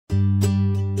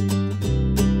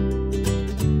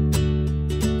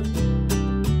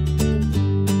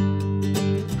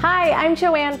Hi, I'm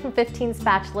Joanne from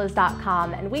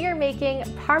 15spatulas.com, and we are making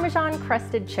Parmesan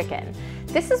Crusted chicken.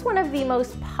 This is one of the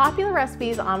most popular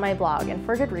recipes on my blog, and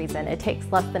for good reason. It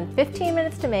takes less than 15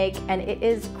 minutes to make, and it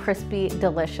is crispy,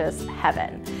 delicious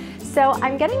heaven. So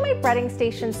I'm getting my breading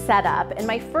station set up. In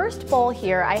my first bowl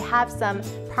here, I have some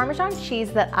Parmesan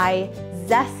cheese that I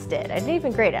zested. I didn't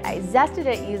even grate it. I zested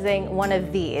it using one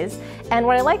of these. And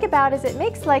what I like about it is it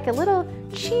makes like a little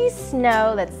cheese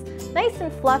snow that's nice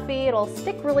and fluffy. It'll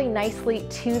stick really nicely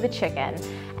to the chicken.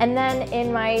 And then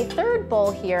in my third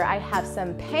bowl here, I have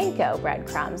some panko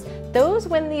breadcrumbs. Those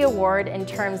win the award in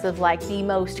terms of like the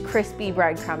most crispy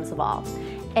breadcrumbs of all.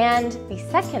 And the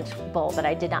second bowl that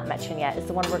I did not mention yet is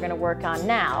the one we're gonna work on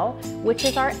now, which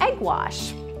is our egg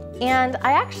wash. And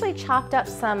I actually chopped up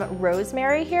some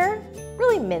rosemary here,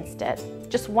 really minced it.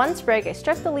 Just one sprig, I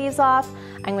stripped the leaves off.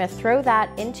 I'm gonna throw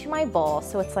that into my bowl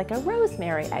so it's like a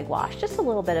rosemary egg wash, just a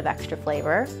little bit of extra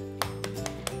flavor.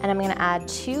 And I'm gonna add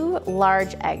 2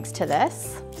 large eggs to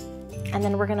this. And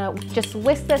then we're gonna just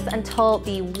whisk this until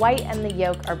the white and the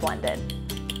yolk are blended.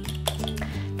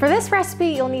 For this recipe,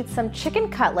 you'll need some chicken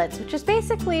cutlets, which is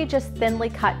basically just thinly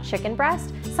cut chicken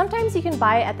breast. Sometimes you can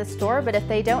buy it at the store, but if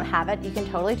they don't have it, you can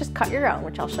totally just cut your own,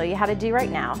 which I'll show you how to do right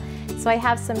now. So I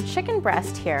have some chicken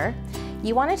breast here.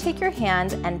 You want to take your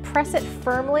hand and press it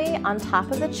firmly on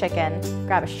top of the chicken,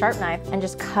 grab a sharp knife, and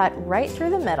just cut right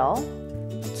through the middle.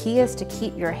 The key is to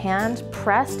keep your hand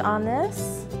pressed on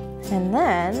this. And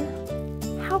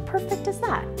then, how perfect is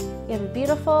that? You have a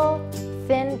beautiful,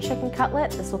 thin chicken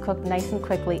cutlet. This will cook nice and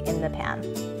quickly in the pan.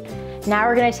 Now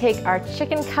we're gonna take our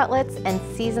chicken cutlets and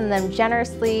season them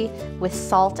generously with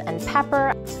salt and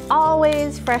pepper,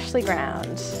 always freshly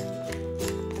ground.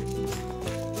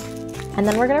 And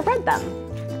then we're gonna bread them.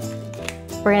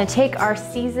 We're gonna take our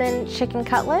seasoned chicken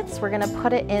cutlets, we're gonna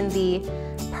put it in the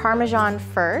Parmesan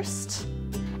first.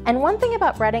 And one thing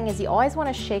about breading is you always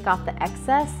wanna shake off the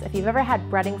excess. If you've ever had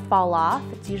breading fall off,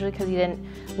 it's usually because you didn't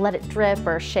let it drip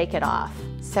or shake it off.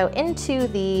 So into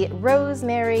the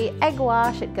rosemary egg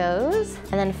wash it goes.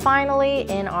 And then finally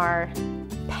in our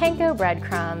panko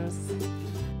breadcrumbs.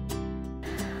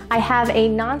 I have a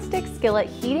nonstick skillet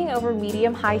heating over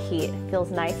medium-high heat. It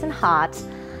feels nice and hot.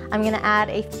 I'm gonna add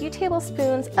a few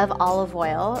tablespoons of olive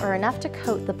oil, or enough to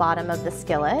coat the bottom of the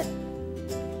skillet.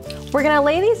 We're gonna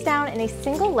lay these down in a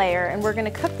single layer, and we're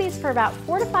gonna cook these for about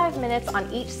 4 to 5 minutes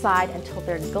on each side until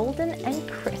they're golden and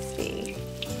crispy.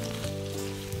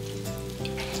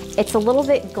 It's a little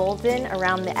bit golden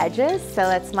around the edges, so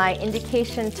that's my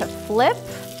indication to flip.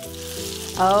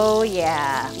 Oh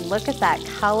yeah, look at that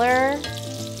color.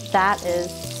 That is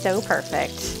so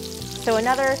perfect. So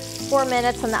another 4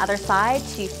 minutes on the other side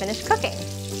to finish cooking.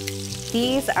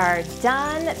 These are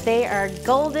done. They are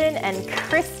golden and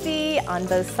crispy on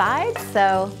both sides.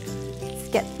 So let's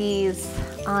get these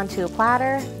onto a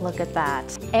platter. Look at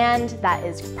that. And that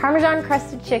is Parmesan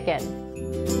crusted chicken.